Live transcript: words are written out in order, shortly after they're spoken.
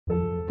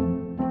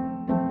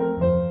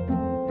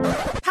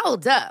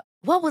Hold up.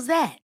 What was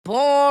that?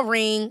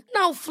 Boring.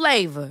 No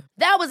flavor.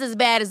 That was as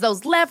bad as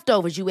those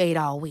leftovers you ate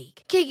all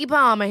week. Keke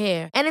Palmer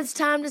here, and it's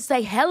time to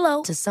say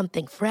hello to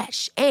something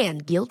fresh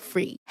and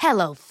guilt-free.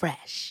 Hello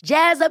Fresh.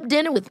 Jazz up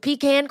dinner with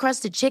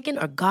pecan-crusted chicken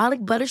or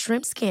garlic butter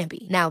shrimp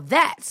scampi. Now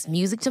that's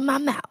music to my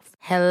mouth.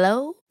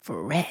 Hello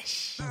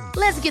Fresh.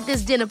 Let's get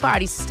this dinner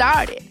party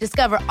started.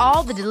 Discover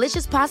all the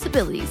delicious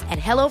possibilities at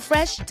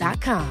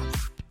hellofresh.com.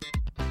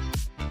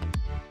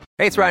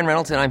 Hey, it's Ryan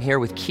Reynolds, and I'm here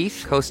with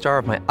Keith, co-star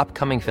of my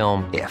upcoming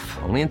film, If,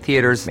 only in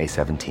theaters May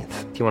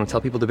 17th. Do you want to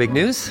tell people the big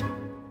news?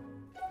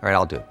 All right,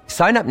 I'll do it.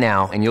 Sign up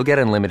now and you'll get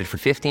unlimited for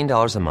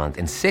 $15 a month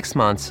and 6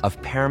 months of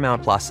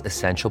Paramount Plus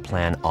Essential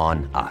Plan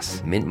on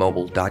us.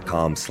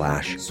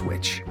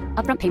 MintMobile.com/switch.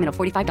 Upfront payment of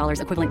 $45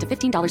 equivalent to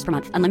 $15 per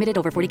month. Unlimited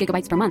over 40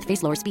 gigabytes per month.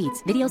 Face lower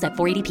speeds. Videos at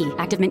 480p.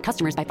 Active Mint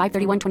customers by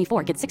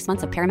 531.24 get 6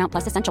 months of Paramount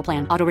Plus Essential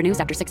Plan. Auto renews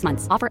after 6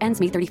 months. Offer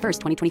ends May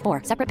 31st,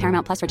 2024. Separate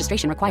Paramount Plus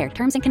registration required.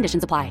 Terms and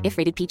conditions apply if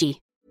rated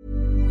PG.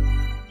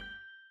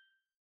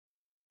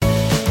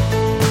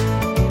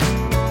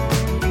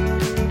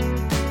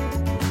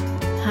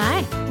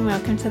 Hi, and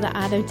welcome to the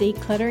Art of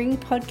Decluttering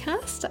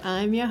podcast.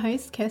 I'm your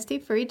host, Kirsty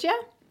Ferrugia.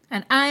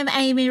 And I'm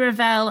Amy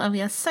Revell, and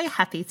we are so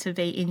happy to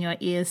be in your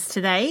ears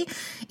today.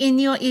 In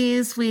your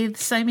ears with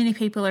so many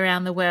people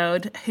around the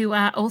world who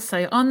are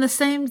also on the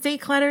same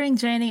decluttering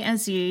journey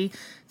as you,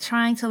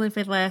 trying to live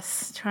with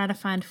less, trying to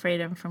find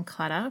freedom from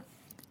clutter.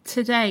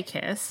 Today,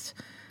 Kirst,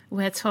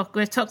 we've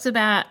talked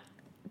about,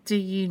 do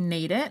you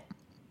need it?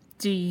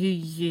 Do you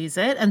use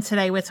it? And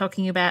today we're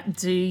talking about,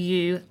 do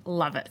you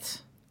love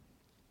it?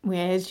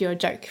 Where's your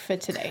joke for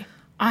today?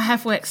 I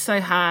have worked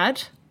so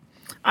hard.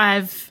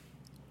 I've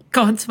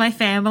gone to my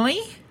family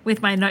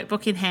with my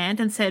notebook in hand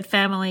and said,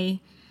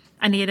 family,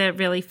 I need a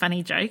really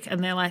funny joke.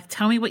 And they're like,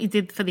 tell me what you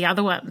did for the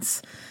other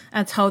ones.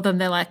 I told them,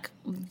 they're like,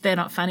 they're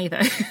not funny though.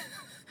 I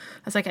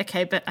was like,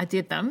 okay, but I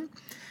did them.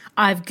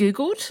 I've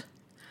Googled.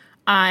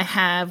 I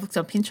have looked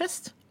on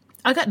Pinterest.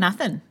 I got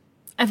nothing.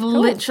 I've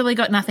literally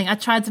got nothing. I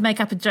tried to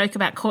make up a joke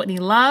about Courtney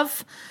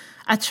Love.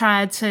 I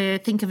tried to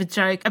think of a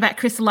joke about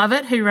Chris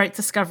Lovett, who wrote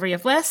Discovery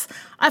of Less.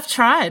 I've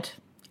tried.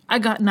 I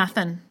got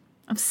nothing.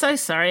 I'm so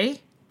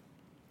sorry.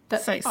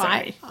 So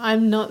sorry.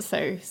 I'm not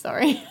so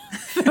sorry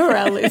for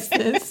our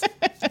listeners.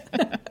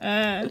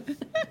 Have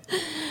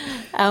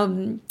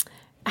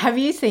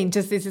you seen,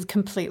 just this is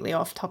completely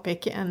off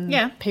topic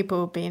and people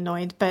will be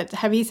annoyed, but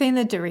have you seen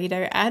the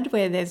Dorito ad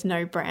where there's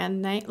no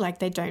brand name, like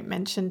they don't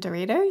mention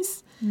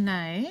Doritos?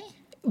 No.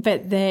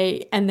 But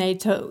they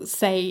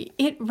say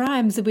it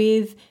rhymes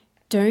with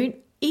don't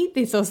eat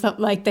this or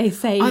something, like they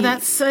say. Oh,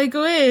 that's so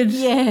good.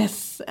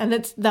 Yes. And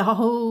it's the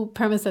whole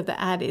premise of the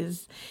ad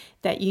is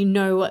that you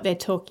know what they're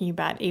talking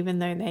about, even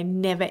though they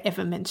never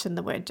ever mention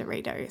the word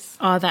Doritos.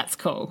 Oh, that's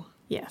cool.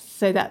 Yes.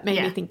 So that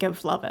made me think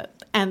of Love It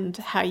and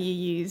how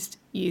you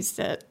used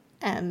it.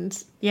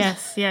 And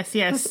yes.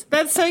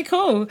 That's so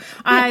cool.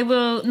 I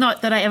will,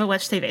 not that I ever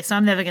watch TV, so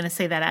I'm never going to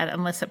see that ad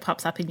unless it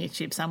pops up in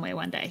YouTube somewhere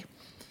one day.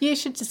 You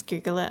should just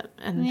Google it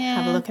and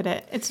have a look at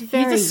it. It's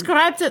very... You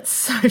described it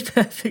so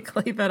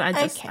perfectly that I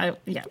just... Okay. All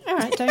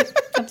right,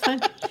 that's fine.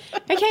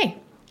 Okay,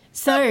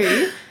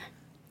 so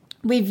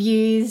we've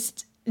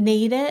used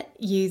need it,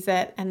 use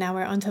it, and now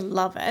we're on to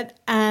love it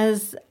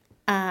as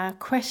a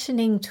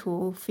questioning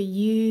tool for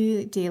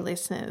you, dear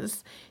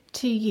listeners,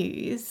 to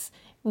use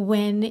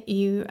when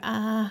you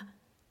are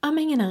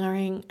umming and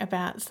ahhing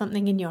about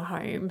something in your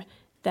home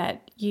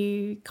that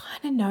you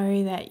kind of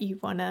know that you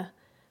want to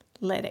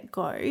let it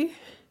go,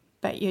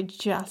 but you're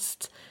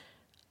just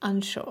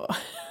unsure.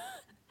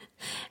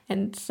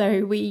 And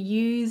so we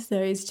use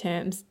those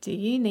terms, do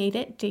you need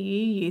it, do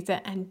you use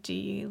it, and do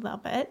you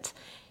love it,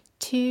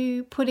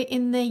 to put it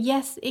in the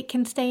yes, it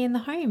can stay in the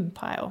home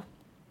pile.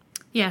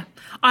 Yeah.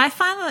 I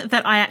find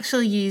that I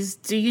actually use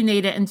do you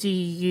need it and do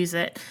you use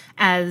it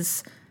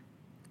as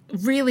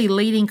really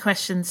leading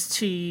questions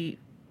to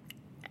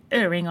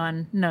erring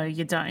on no,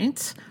 you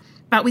don't.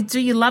 But with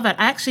do you love it,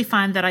 I actually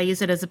find that I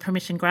use it as a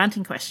permission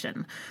granting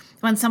question.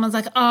 When someone's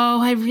like,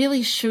 oh, I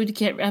really should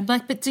get, I'm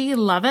like, but do you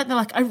love it? They're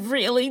like, I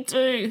really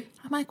do.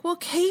 I'm like, well,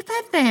 keep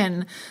it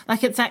then.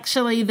 Like, it's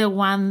actually the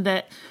one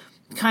that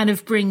kind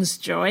of brings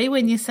joy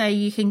when you say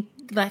you can,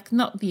 like,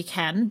 not you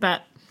can,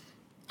 but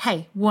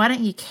hey, why don't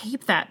you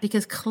keep that?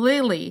 Because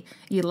clearly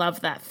you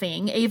love that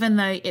thing, even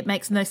though it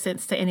makes no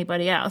sense to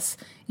anybody else.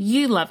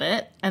 You love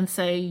it, and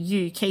so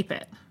you keep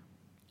it.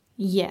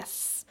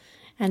 Yes,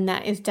 and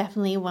that is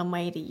definitely one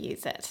way to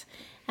use it.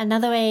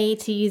 Another way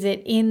to use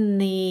it in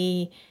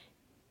the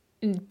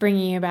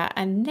bringing about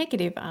a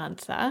negative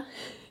answer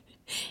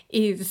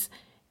is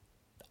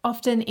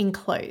often in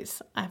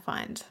clothes, I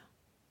find,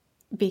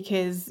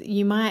 because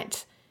you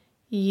might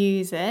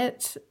use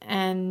it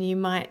and you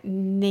might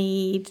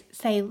need,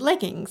 say,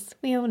 leggings.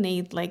 We all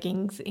need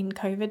leggings in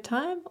COVID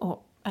time, or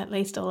at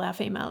least all our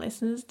female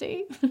listeners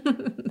do.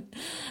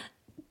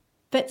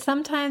 But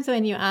sometimes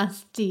when you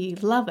ask, do you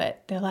love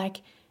it? They're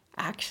like,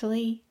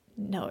 actually,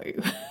 no,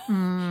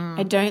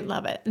 I don't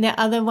love it. And the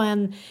other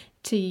one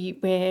to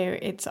where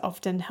it's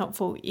often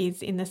helpful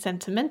is in the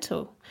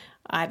sentimental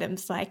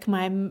items, like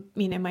my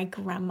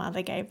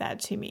grandmother gave that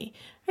to me.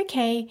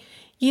 Okay,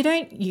 you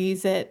don't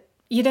use it,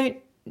 you don't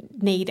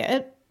need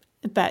it,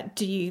 but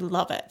do you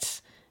love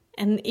it?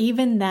 And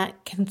even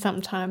that can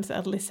sometimes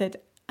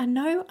elicit a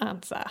no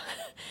answer.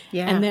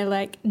 Yeah. And they're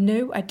like,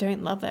 no, I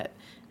don't love it.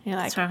 And you're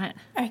like, That's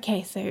right.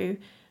 okay, so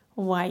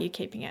why are you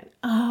keeping it?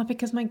 Oh,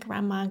 because my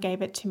grandma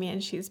gave it to me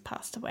and she's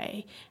passed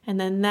away. And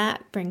then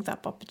that brings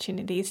up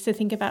opportunities to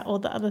think about all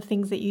the other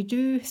things that you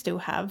do still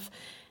have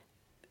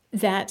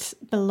that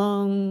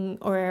belong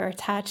or are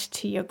attached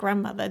to your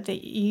grandmother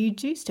that you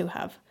do still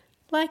have,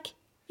 like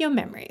your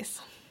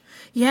memories.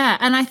 Yeah,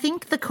 and I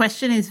think the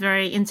question is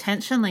very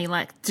intentionally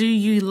like, do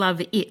you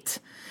love it?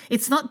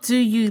 It's not, do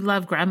you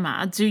love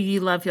grandma? Do you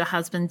love your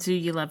husband? Do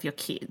you love your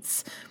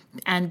kids?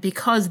 And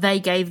because they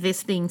gave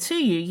this thing to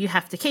you, you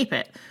have to keep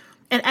it.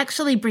 It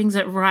actually brings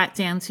it right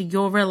down to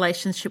your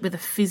relationship with a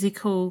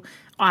physical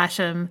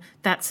item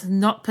that's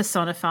not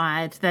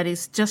personified, that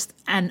is just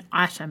an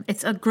item.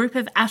 It's a group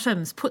of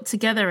atoms put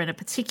together in a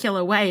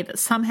particular way that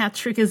somehow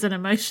triggers an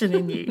emotion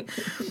in you.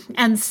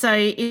 And so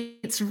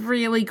it's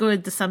really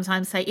good to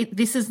sometimes say,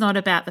 this is not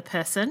about the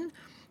person.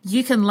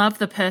 You can love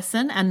the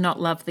person and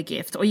not love the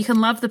gift, or you can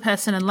love the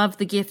person and love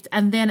the gift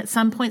and then at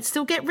some point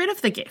still get rid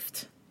of the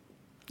gift.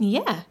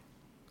 Yeah.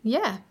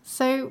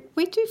 So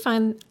we do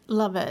find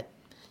love it.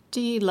 Do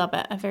you love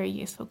it? A very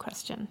useful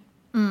question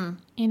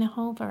in a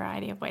whole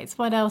variety of ways.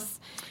 What else?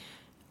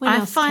 When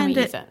else can we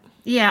use it?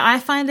 Yeah, I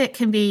find it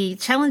can be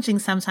challenging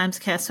sometimes,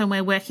 Kirst, when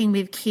we're working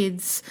with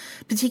kids,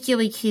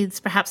 particularly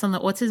kids perhaps on the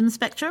autism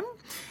spectrum,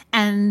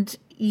 and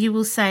you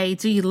will say,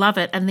 do you love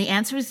it? And the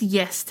answer is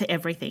yes to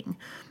everything.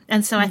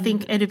 And so I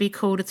think it'd be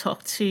cool to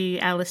talk to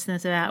our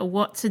listeners about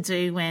what to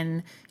do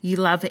when you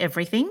love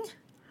everything.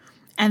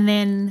 And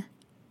then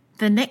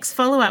the next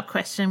follow-up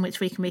question,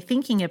 which we can be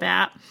thinking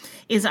about,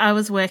 is I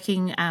was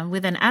working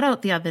with an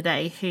adult the other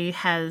day who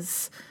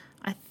has,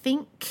 I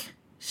think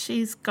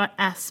she's got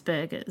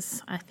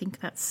Asperger's. I think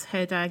that's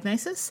her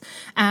diagnosis.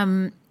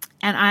 And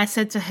I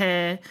said to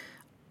her,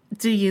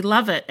 do you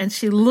love it? And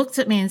she looked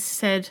at me and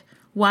said,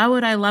 why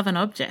would I love an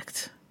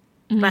object?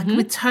 Like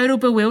with total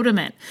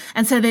bewilderment.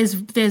 And so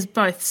there's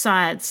both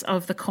sides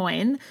of the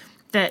coin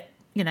that,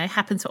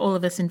 happen to all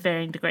of us in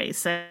varying degrees.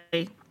 So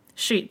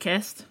shoot,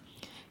 Kirst.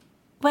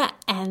 Well,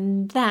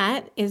 and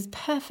that is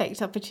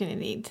perfect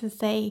opportunity to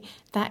say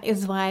that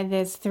is why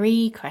there's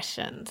 3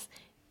 questions.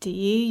 Do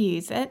you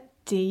use it?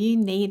 Do you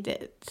need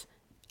it?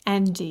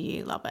 And do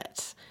you love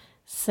it?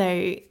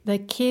 So the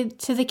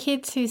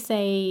kids who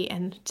say,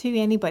 and to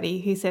anybody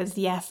who says,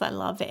 yes, I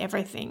love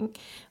everything,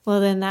 well,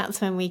 then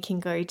that's when we can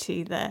go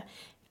to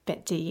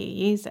but do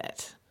you use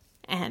it?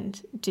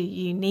 And do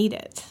you need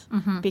it?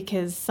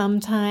 Because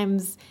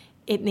sometimes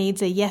it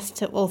needs a yes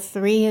to all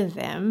 3 of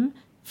them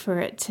for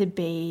it to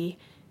be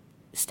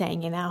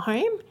staying in our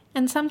home.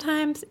 And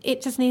sometimes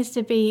it just needs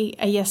to be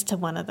a yes to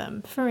one of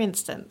them. For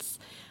instance,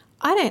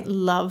 I don't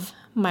love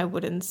my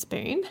wooden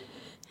spoon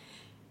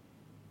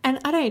and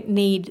I don't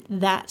need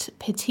that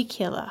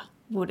particular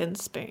wooden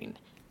spoon,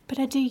 but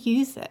I do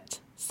use it.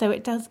 So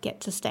it does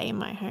get to stay in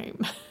my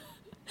home.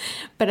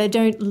 But I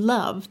don't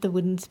love the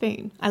wooden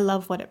spoon. I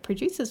love what it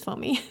produces for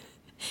me.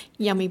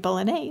 Yummy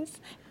bolognese.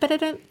 But I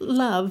don't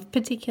love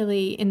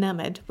particularly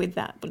enamored with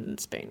that wooden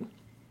spoon.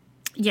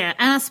 Yeah,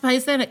 and I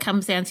suppose then it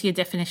comes down to your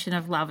definition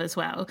of love as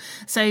well.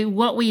 So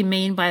what we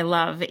mean by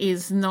love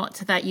is not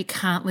that you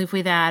can't live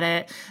without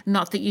it,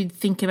 not that you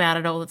think about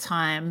it all the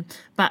time,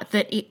 but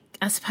that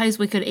I suppose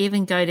we could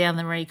even go down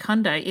the Marie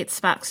Kondo. It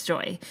sparks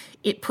joy.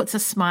 It puts a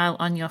smile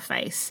on your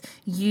face.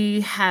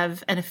 You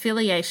have an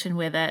affiliation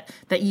with it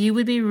that you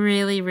would be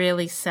really,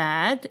 really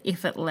sad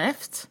if it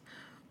left.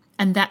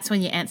 And that's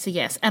when you answer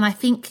yes. And I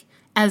think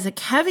as a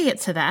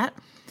caveat to that,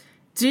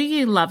 do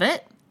you love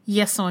it?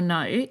 Yes or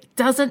no,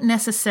 doesn't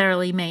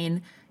necessarily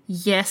mean,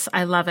 yes,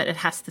 I love it, it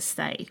has to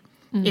stay.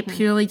 It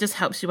purely just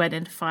helps you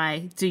identify,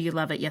 do you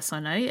love it, yes or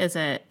no, as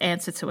an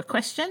answer to a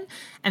question,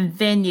 and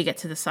then you get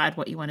to decide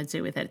what you want to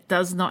do with it. It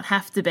does not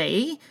have to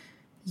be,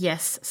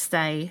 yes,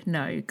 stay,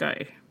 no, go.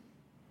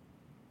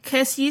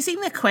 Kirst,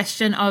 using the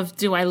question of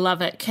do I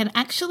love it can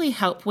actually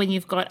help when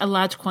you've got a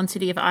large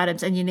quantity of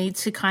items and you need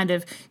to kind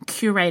of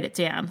curate it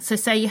down. So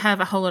say you have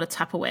a whole lot of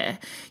Tupperware.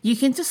 You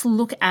can just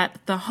look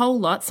at the whole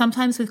lot.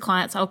 Sometimes with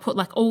clients, I'll put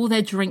like all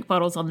their drink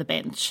bottles on the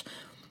bench.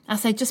 I'll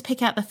say just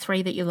pick out the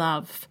 3 that you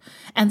love.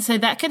 And so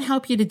that can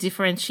help you to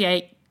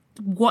differentiate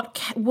what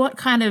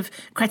kind of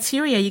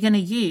criteria you're going to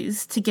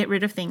use to get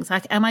rid of things.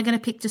 Like, am I going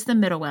to pick just the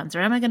middle ones,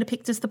 or am I going to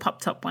pick just the pop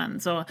top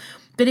ones?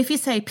 But if you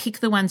say pick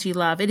the ones you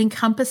love, it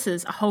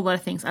encompasses a whole lot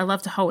of things. I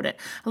love to hold it.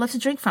 I love to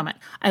drink from it.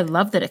 I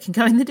love that it can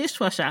go in the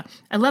dishwasher.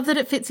 I love that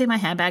it fits in my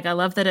handbag. I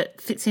love that it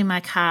fits in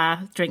my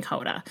car drink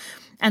holder.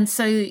 And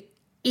so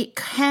it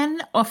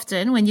can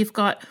often, when you've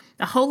got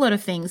a whole lot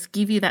of things,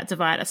 give you that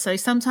divider. So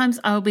sometimes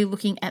I'll be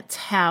looking at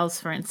towels,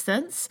 for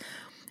instance,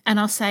 and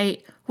I'll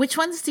say, which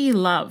ones do you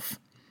love?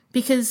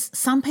 Because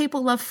some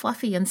people love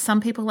fluffy and some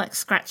people like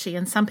scratchy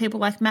and some people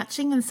like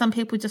matching and some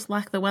people just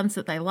like the ones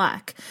that they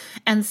like.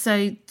 And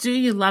so Do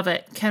You Love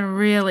It can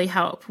really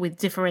help with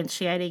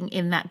differentiating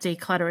in that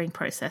decluttering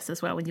process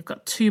as well when you've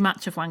got too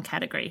much of one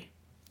category.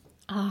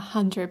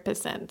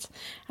 100%.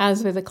 I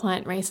was with a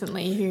client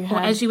recently who had...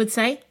 Or as you would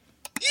say,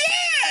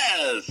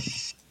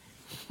 Yes!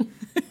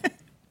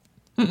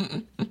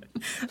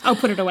 I'll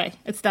put it away.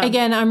 It's done.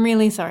 Again, I'm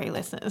really sorry,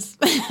 listeners.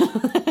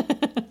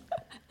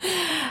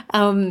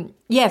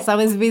 Yes, I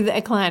was with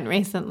a client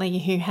recently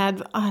who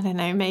had, I don't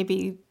know,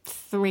 maybe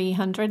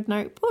 300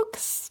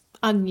 notebooks,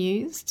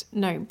 unused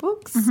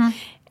notebooks.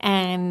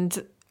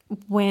 And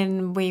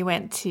when we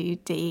went to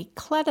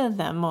declutter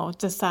them or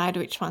decide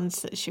which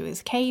ones that she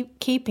was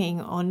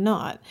keeping or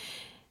not,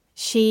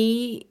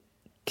 she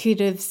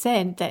could have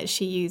said that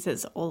she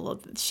uses all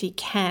of them. She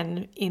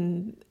can,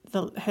 in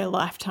her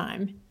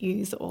lifetime,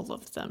 use all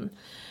of them.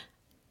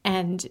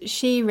 And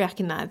she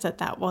recognised that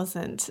that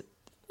wasn't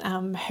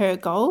her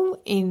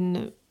goal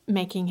in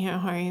making her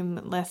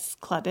home less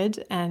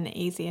cluttered and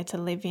easier to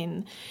live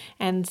in.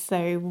 And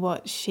so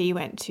what she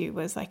went to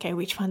was, okay,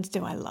 which ones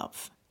do I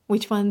love?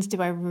 Which ones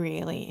do I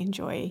really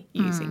enjoy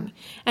using?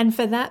 And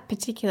for that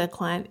particular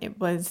client, it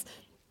was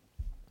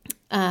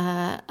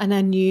an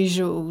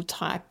unusual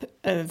type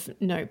of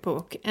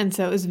notebook. And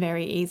so it was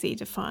very easy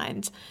to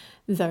find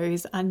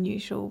those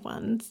unusual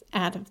ones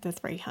out of the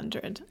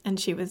 300. And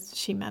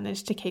she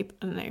managed to keep,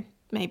 I don't know,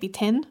 maybe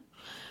 10.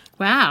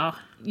 Wow.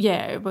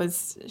 Yeah,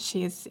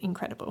 she is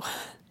incredible.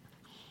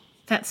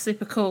 That's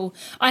super cool.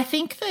 I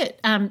think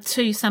that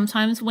too,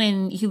 sometimes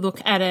when you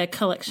look at a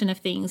collection of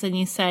things and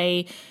you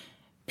say,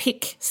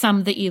 pick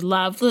some that you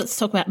love, let's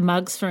talk about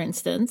mugs, for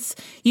instance,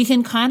 you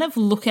can kind of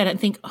look at it and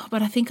think, oh,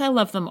 but I think I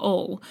love them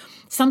all.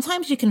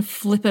 Sometimes you can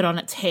flip it on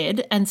its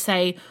head and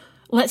say,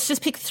 let's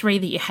just pick 3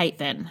 that you hate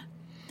then.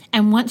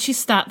 And once you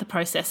start the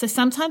process, so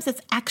sometimes it's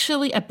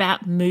actually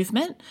about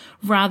movement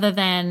rather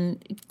than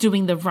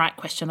doing the right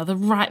question or the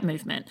right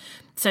movement.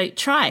 So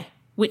try,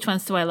 which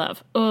ones do I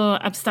love? Oh,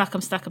 I'm stuck.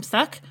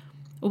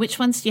 Which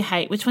ones do you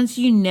hate? Which ones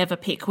do you never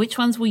pick? Which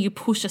ones will you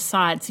push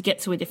aside to get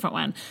to a different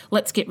one?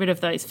 Let's get rid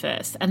of those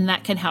first. And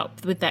that can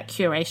help with that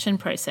curation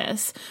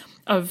process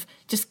of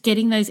just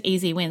getting those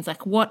easy wins.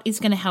 Like, what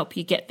is going to help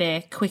you get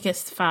there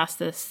quickest,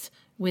 fastest,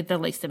 with the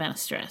least amount of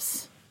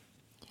stress?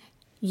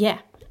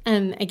 Yeah.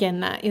 And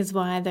again, that is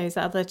why those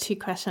other 2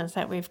 questions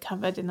that we've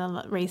covered in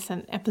the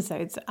recent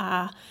episodes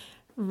are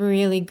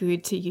really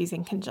good to use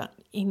in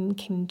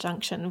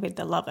conjunction with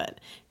the Love It.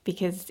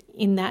 Because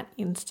in that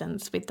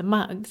instance with the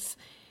mugs,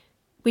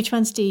 which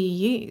ones do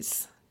you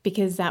use?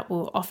 Because that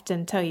will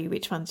often tell you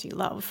which ones you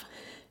love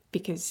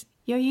because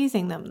you're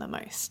using them the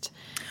most.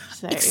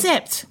 So,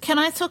 except, can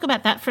I talk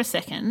about that for a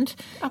second?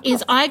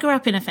 Is I grew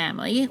up in a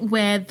family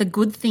where the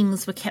good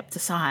things were kept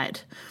aside.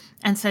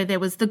 And so there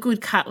was the good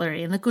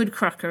cutlery and the good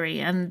crockery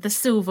and the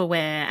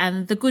silverware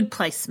and the good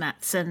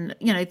placemats and,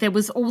 you know, there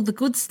was all the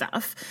good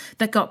stuff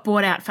that got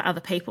bought out for other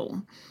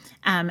people.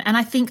 And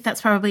I think that's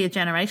probably a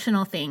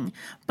generational thing.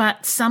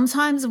 But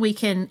sometimes we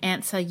can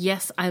answer,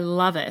 yes, I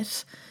love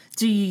it.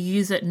 Do you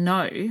use it?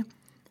 No.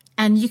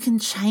 And you can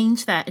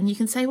change that and you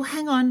can say, well,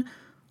 hang on.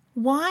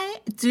 Why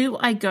do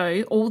I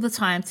go all the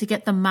time to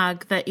get the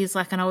mug that is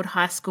like an old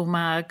high school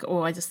mug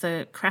or just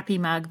a crappy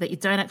mug that you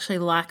don't actually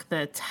like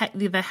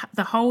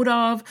the hold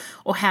of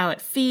or how it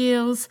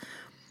feels?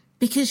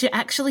 Because you're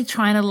actually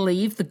trying to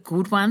leave the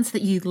good ones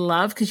that you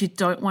love because you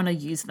don't want to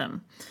use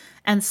them.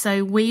 And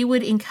so we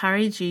would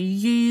encourage you,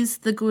 use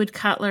the good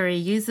cutlery,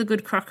 use the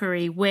good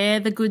crockery, wear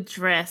the good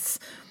dress,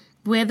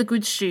 wear the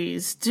good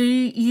shoes,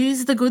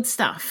 use the good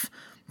stuff.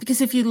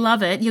 Because if you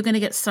love it, you're going to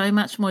get so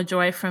much more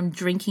joy from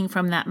drinking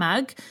from that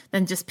mug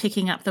than just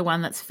picking up the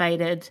one that's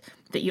faded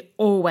that you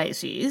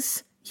always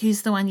use.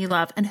 Use the one you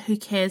love. And who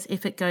cares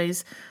if it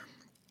goes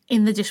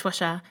in the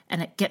dishwasher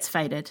and it gets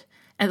faded?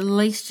 At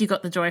least you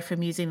got the joy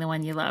from using the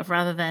one you love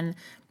rather than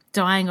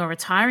dying or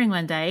retiring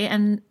one day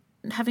and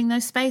having no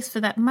space for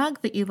that mug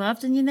that you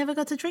loved and you never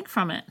got to drink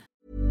from it.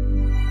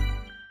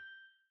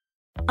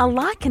 A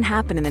lot can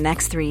happen in the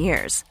next 3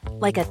 years.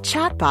 Like a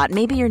chatbot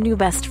may be your new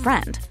best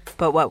friend.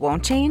 But what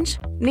won't change?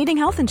 Needing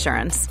health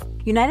insurance.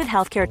 United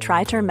Healthcare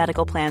Tri-Term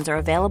Medical Plans are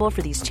available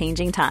for these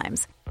changing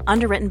times.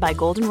 Underwritten by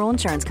Golden Rule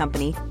Insurance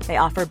Company, they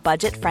offer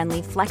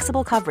budget-friendly,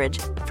 flexible coverage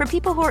for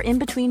people who are in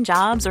between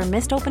jobs or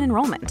missed open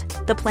enrollment.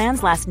 The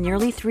plans last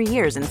nearly 3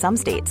 years in some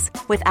states,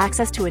 with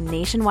access to a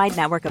nationwide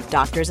network of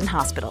doctors and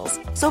hospitals.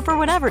 So for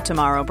whatever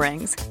tomorrow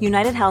brings,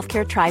 United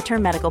Healthcare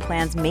Tri-Term Medical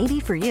Plans may be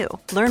for you.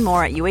 Learn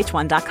more at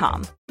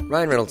uh1.com.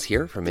 Ryan Reynolds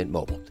here from Mint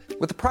Mobile.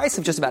 With the price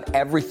of just about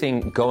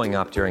everything going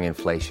up during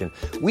inflation,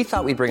 we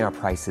thought we'd bring our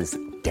prices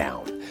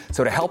down.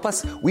 So to help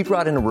us, we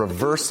brought in a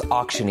reverse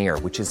auctioneer,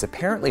 which is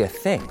apparently a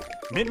thing.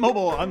 Mint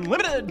Mobile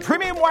Unlimited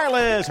Premium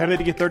Wireless. How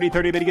to get 30,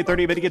 30, bit to get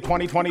 30, bit to get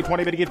 20, 20,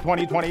 20, bit to get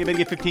 20, 20, bit to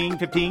get 15,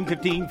 15,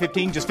 15,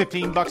 15, just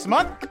 $15 a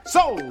month?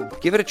 Sold!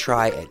 Give it a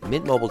try at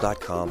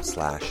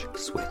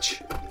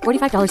mintmobile.com/switch.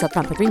 $45 up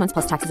front for 3 months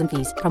plus taxes and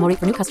fees. Promo rate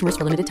for new customers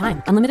for limited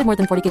time. Unlimited more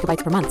than 40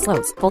 gigabytes per month.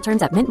 Slows full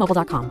terms at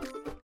mintmobile.com.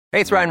 Hey,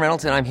 it's Ryan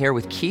Reynolds, and I'm here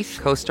with Keith,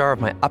 co-star of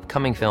my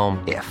upcoming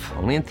film, If,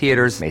 only in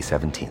theaters May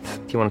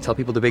 17th. Do you want to tell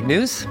people the big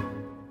news?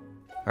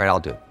 All right,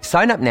 I'll do it.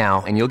 Sign up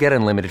now and you'll get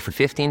unlimited for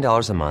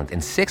 $15 a month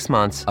and 6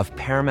 months of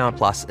Paramount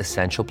Plus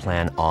Essential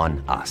Plan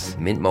on us.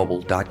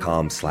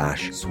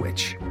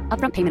 MintMobile.com/switch.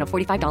 Upfront payment of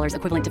 $45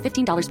 equivalent to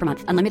 $15 per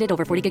month. Unlimited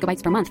over 40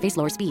 gigabytes per month. Face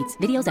lower speeds.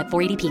 Videos at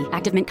 480p.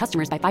 Active Mint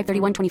customers by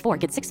 531.24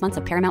 get 6 months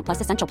of Paramount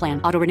Plus Essential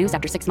Plan. Auto renews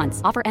after 6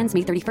 months. Offer ends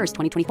May 31st,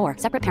 2024.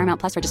 Separate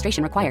Paramount Plus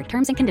registration required.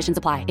 Terms and conditions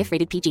apply if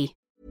rated PG.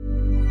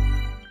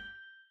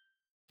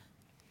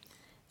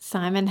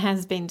 Simon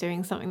has been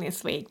doing something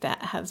this week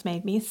that has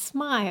made me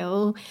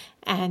smile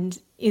and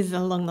is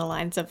along the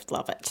lines of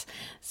love it.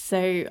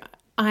 So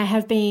I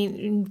have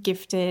been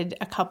gifted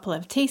a couple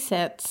of tea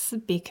sets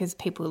because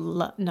people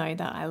know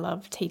that I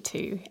love tea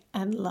too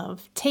and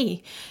love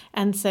tea.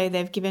 And so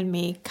they've given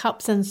me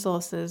cups and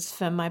saucers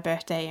for my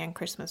birthday and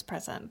Christmas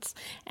presents.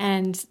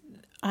 And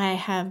I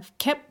have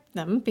kept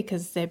them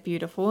because they're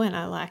beautiful and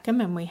I like them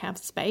and we have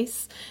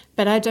space,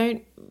 but I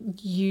don't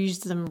use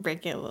them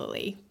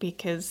regularly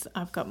because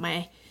I've got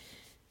my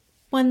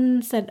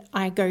ones that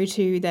I go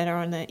to that are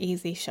on an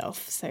easy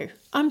shelf. So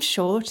I'm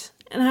short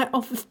and I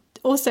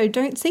also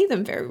don't see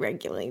them very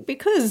regularly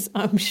because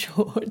I'm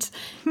short.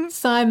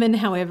 Simon,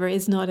 however,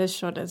 is not as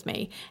short as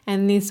me.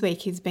 And this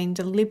week he's been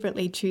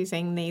deliberately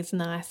choosing these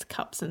nice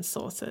cups and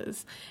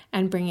saucers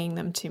and bringing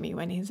them to me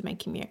when he's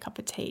making me a cup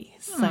of tea.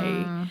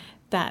 So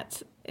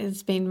that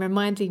has been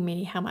reminding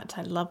me how much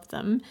I love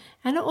them,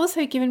 and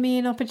also given me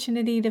an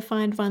opportunity to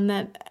find one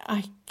that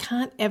I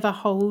can't ever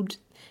hold.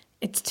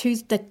 It's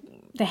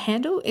the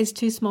handle is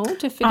too small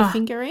to fit a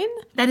finger in.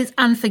 That is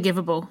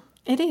unforgivable.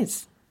 It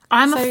is.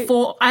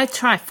 I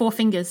try 4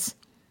 fingers.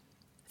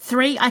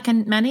 3 I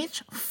can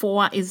manage,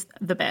 4 is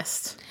the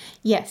best.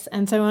 Yes,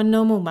 and so on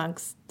normal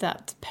mugs,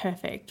 that's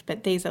perfect,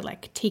 but these are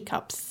like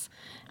teacups.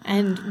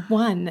 And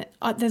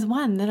there's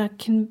one that I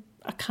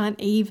can't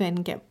even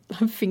get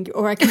a finger,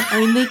 or I can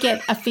only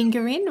get a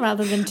finger in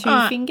rather than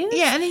 2 fingers.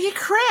 Yeah, and then you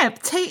cramp.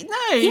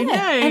 No. And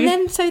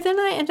then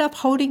I end up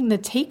holding the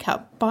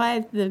teacup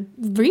by the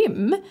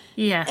rim.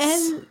 Yes.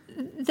 And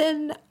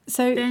then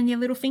your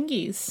little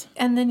fingies.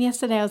 And then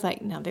yesterday I was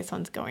like, no, this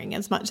one's going.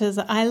 As much as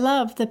I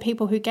love the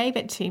people who gave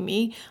it to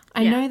me,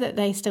 I know that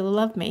they still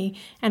love me,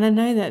 and I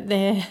know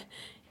that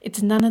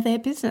it's none of their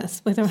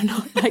business whether or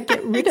not I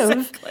get rid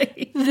of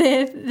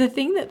the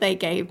thing that they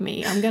gave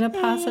me. I'm going to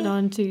pass it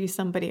on to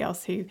somebody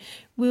else who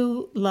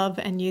will love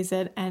and use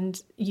it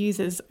and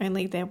uses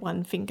only their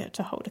one finger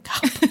to hold a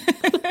cup.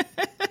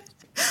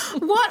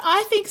 What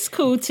I think's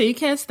cool too,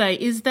 Kaz, though,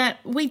 is that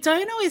we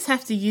don't always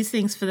have to use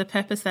things for the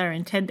purpose they're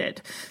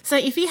intended. So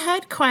if you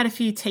had quite a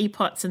few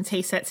teapots and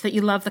tea sets that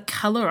you love the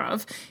colour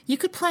of, you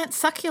could plant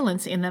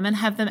succulents in them and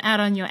have them out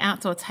on your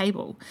outdoor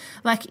table.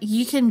 Like,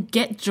 you can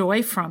get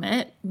joy from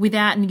it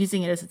without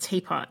using it as a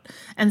teapot.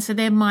 And so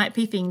there might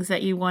be things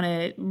that you want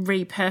to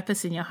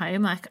repurpose in your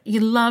home. Like, you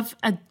love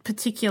a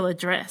particular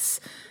dress.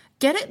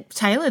 Get it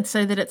tailored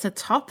so that it's a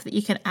top that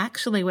you can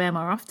actually wear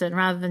more often,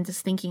 rather than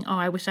just thinking, oh,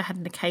 I wish I had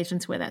an occasion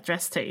to wear that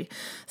dress to.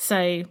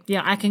 So,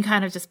 yeah, I can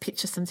kind of just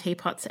picture some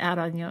teapots out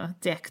on your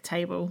deck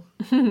table.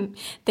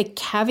 The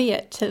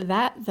caveat to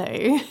that,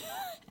 though,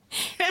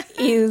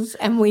 is,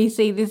 and we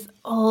see this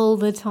all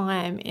the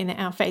time in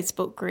our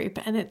Facebook group,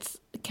 and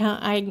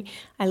I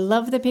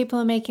love the people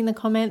who are making the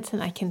comments,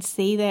 and I can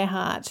see their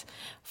heart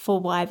for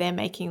why they're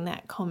making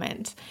that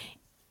comment.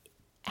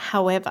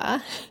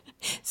 However,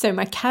 so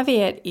my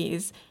caveat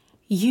is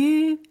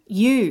you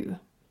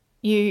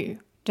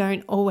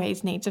don't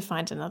always need to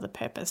find another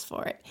purpose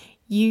for it.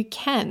 You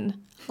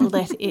can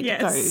let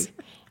it go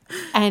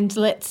and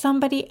let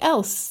somebody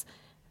else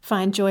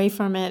find joy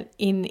from it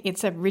in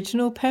its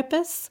original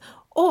purpose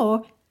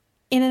or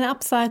in an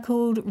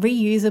upcycled,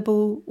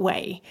 reusable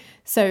way.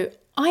 So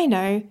I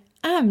know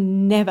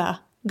I'm never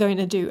going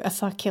to do a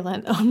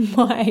succulent on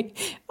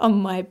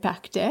my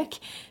back deck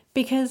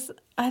because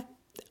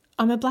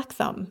I'm a black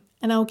thumb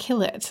and I'll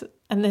kill it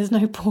and there's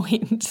no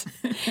point.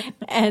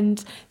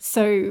 And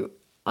so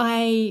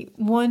I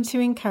want to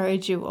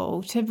encourage you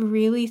all to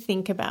really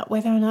think about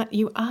whether or not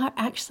you are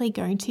actually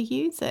going to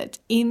use it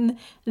in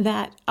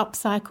that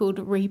upcycled,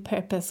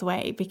 repurposed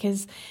way,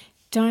 because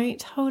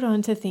don't hold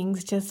on to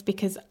things just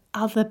because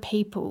other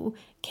people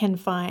can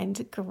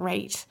find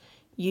great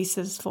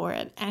uses for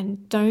it,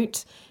 and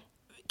don't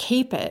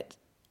keep it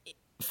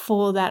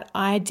for that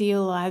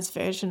idealized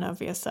version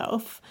of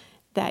yourself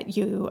that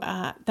you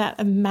are, that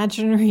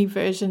imaginary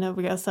version of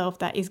yourself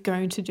that is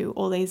going to do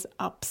all these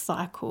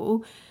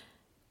upcycle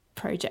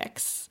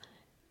projects.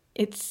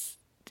 Just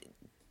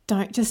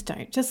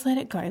let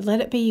it go. Let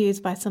it be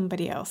used by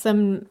somebody else,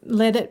 and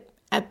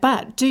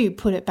but do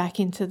put it back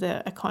into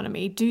the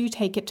economy. Do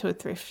take it to a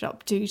thrift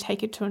shop. Do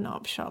take it to an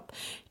op shop.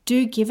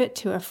 Do give it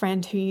to a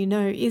friend who you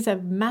know is a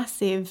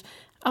massive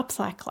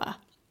upcycler.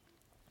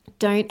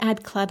 Don't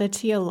add clutter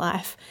to your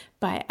life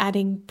by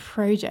adding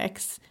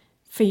projects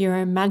for your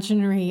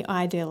imaginary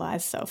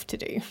idealized self to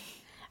do.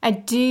 I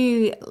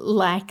do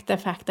like the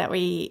fact that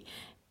we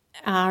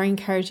are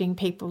encouraging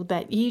people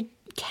that you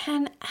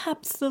can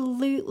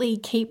absolutely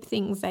keep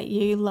things that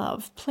you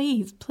love.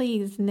 Please,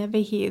 please never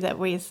hear that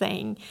we're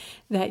saying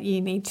that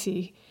you need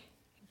to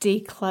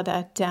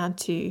declutter down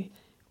to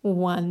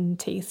 1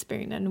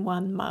 teaspoon and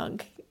 1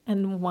 mug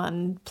and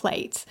 1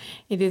 plate.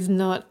 It is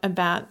not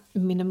about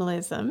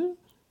minimalism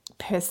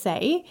per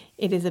se.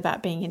 It is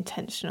about being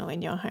intentional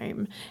in your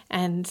home.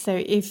 And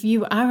so if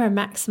you are a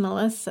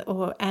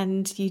maximalist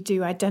and you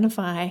do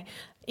identify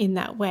in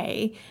that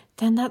way,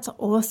 then that's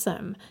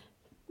awesome.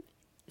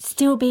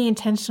 Still be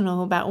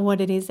intentional about what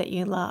it is that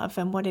you love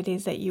and what it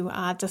is that you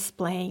are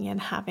displaying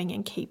and having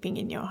and keeping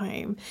in your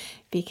home,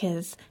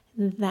 because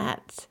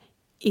that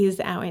is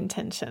our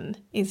intention,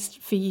 is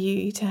for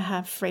you to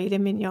have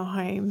freedom in your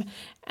home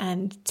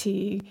and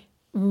to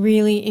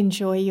really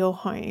enjoy your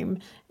home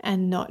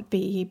and not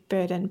be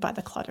burdened by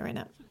the clutter in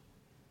it.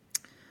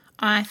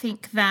 I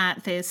think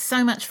that there's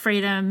so much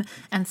freedom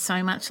and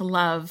so much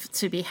love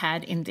to be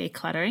had in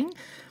decluttering.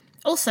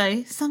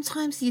 Also,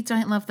 sometimes you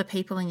don't love the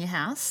people in your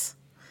house.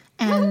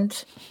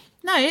 And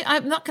no,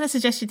 I'm not going to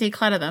suggest you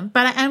declutter them,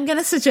 but I am going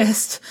to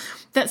suggest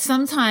that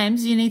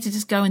sometimes you need to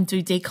just go and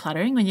do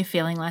decluttering when you're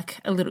feeling like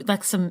a little,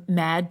 like some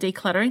mad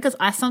decluttering. Because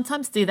I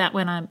sometimes do that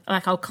when I'm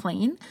like, I'll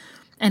clean.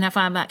 And if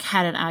I'm like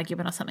had an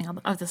argument or something,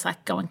 I'll just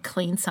like go and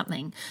clean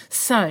something.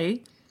 So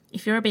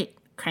if you're a bit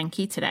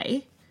cranky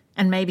today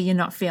and maybe you're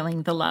not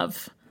feeling the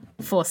love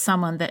for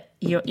someone that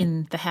you're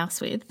in the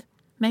house with,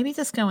 maybe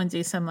just go and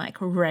do some like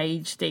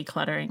rage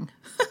decluttering.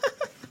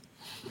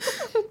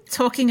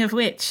 Talking of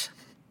which,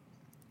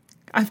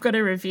 I've got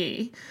a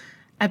review.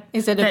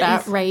 Is it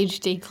about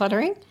rage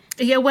decluttering?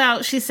 Yeah,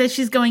 well, she says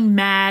she's going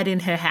mad in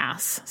her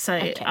house. So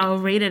okay. I'll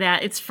read it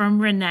out. It's from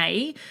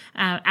Renee,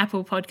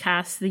 Apple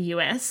Podcasts, the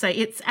US. So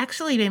it's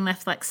actually been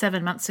left like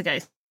 7 months ago.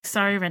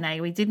 Sorry,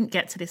 Renee, we didn't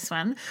get to this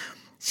one.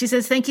 She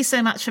says, thank you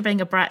so much for being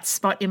a bright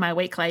spot in my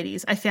week,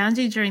 ladies. I found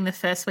you during the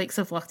first weeks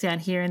of lockdown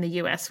here in the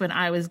US when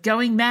I was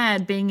going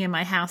mad being in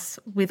my house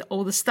with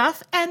all the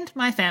stuff and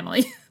my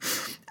family.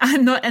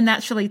 I'm not a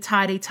naturally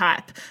tidy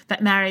type,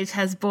 but marriage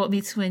has brought me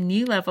to a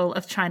new level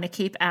of trying to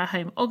keep our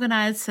home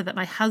organised so that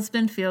my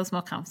husband feels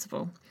more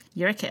comfortable.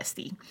 You're a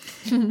Kirsty.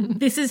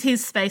 This is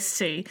his space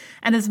too.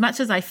 And as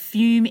much as I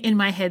fume in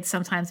my head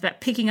sometimes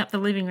about picking up the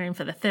living room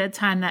for the 3rd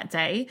time that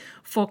day,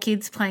 4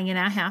 kids playing in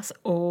our house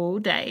all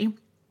day,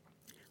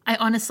 I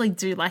honestly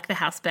do like the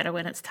house better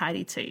when it's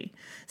tidy too.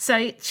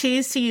 So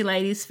cheers to you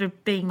ladies for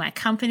being my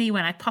company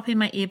when I pop in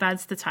my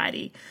earbuds to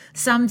tidy.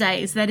 Some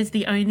days that is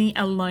the only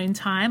alone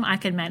time I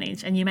can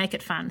manage and you make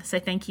it fun. So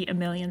thank you a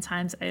million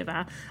times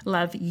over.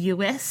 Love,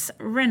 US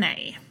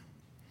Renee.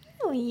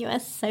 Oh, you are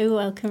so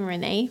welcome,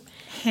 Renee.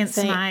 Hence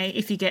my,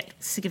 if you get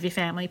sick of your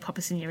family, pop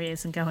us in your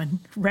ears and go and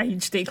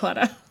rage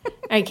declutter.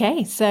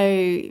 Okay,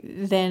 so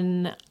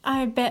then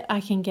I bet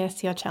I can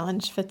guess your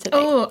challenge for today.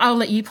 Oh, I'll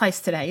let you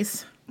place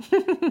today's.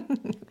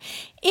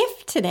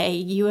 If today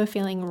you are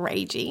feeling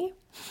ragey,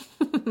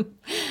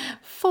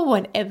 for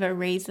whatever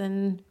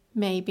reason,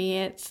 maybe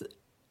it's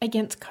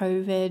against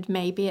COVID,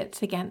 maybe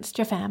it's against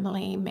your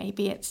family,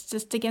 maybe it's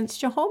just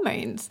against your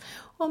hormones,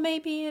 or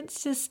maybe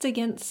it's just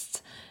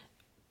against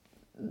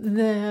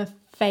the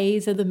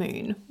phase of the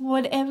moon.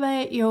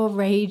 Whatever your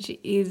rage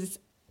is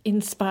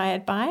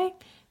inspired by,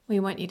 we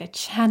want you to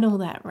channel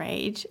that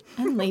rage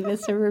and leave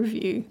us a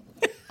review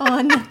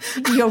on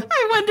your...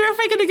 I wonder if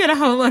we're going to get a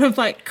whole lot of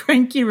like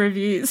cranky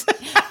reviews.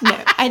 No,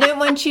 I don't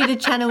want you to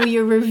channel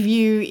your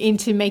review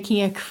into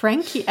making a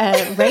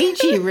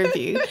ragey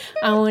review.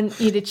 I want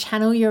you to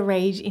channel your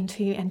rage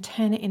into and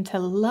turn it into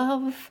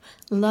love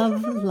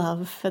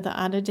for the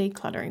art of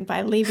decluttering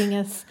by leaving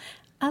us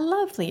a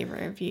lovely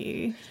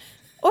review.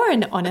 Or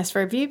an honest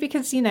review,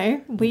 because, you know,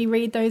 we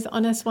read those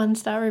honest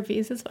 1-star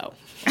reviews as well.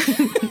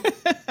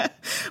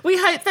 We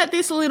hope that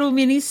this little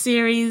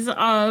mini-series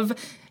of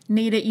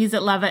Need It, Use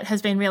It, Love It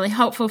has been really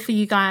helpful for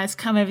you guys.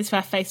 Come over to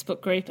our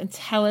Facebook group and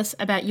tell us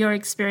about your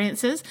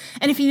experiences.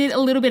 And if you need a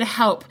little bit of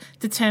help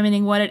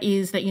determining what it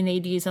is that you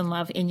need to use and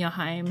love in your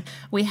home,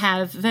 we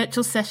have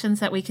virtual sessions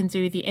that we can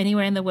do with you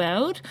anywhere in the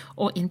world,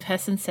 or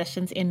in-person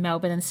sessions in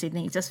Melbourne and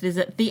Sydney. Just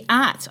visit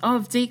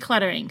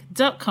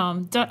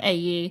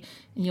theartofdecluttering.com.au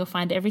and you'll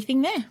find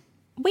everything there.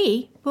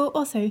 We will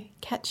also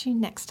catch you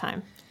next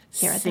time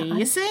here at See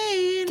you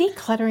soon.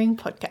 Decluttering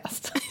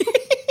Podcast.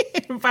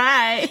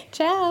 Bye.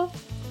 Ciao.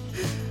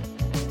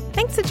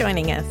 Thanks for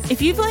joining us.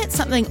 If you've learnt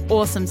something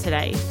awesome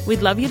today,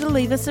 we'd love you to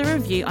leave us a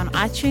review on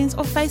iTunes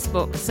or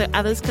Facebook so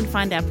others can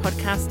find our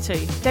podcast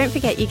too. Don't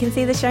forget you can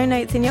see the show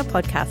notes in your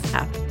podcast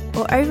app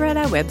or over at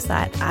our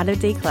website,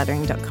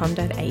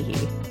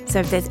 artofdecluttering.com.au. So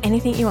if there's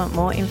anything you want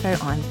more info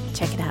on,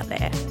 check it out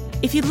there.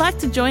 If you'd like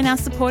to join our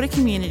supporter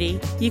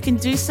community, you can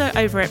do so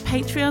over at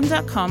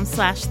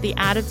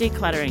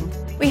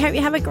patreon.com/theartofdecluttering. We hope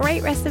you have a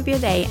great rest of your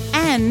day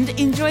and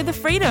enjoy the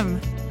freedom.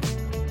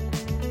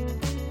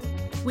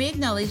 We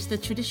acknowledge the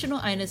traditional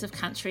owners of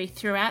country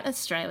throughout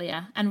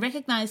Australia and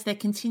recognise their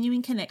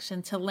continuing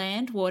connection to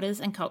land,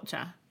 waters and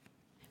culture.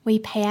 We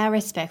pay our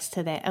respects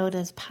to their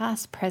elders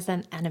past,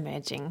 present and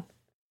emerging.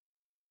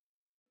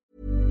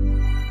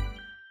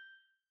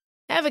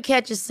 Ever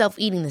catch yourself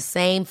eating the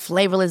same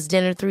flavorless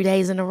dinner 3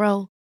 days in a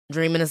row?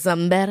 Dreaming of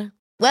something better?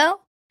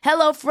 Well,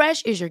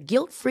 HelloFresh is your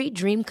guilt-free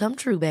dream come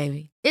true,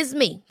 baby. It's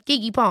me,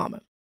 Keke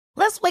Palmer.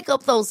 Let's wake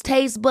up those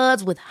taste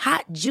buds with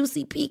hot,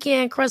 juicy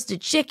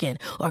pecan-crusted chicken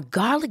or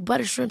garlic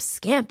butter shrimp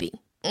scampi.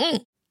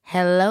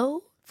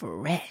 Hello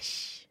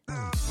Fresh.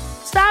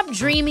 Stop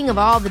dreaming of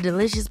all the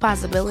delicious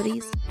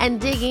possibilities and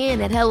dig in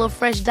at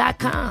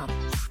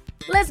HelloFresh.com.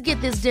 Let's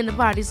get this dinner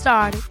party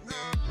started.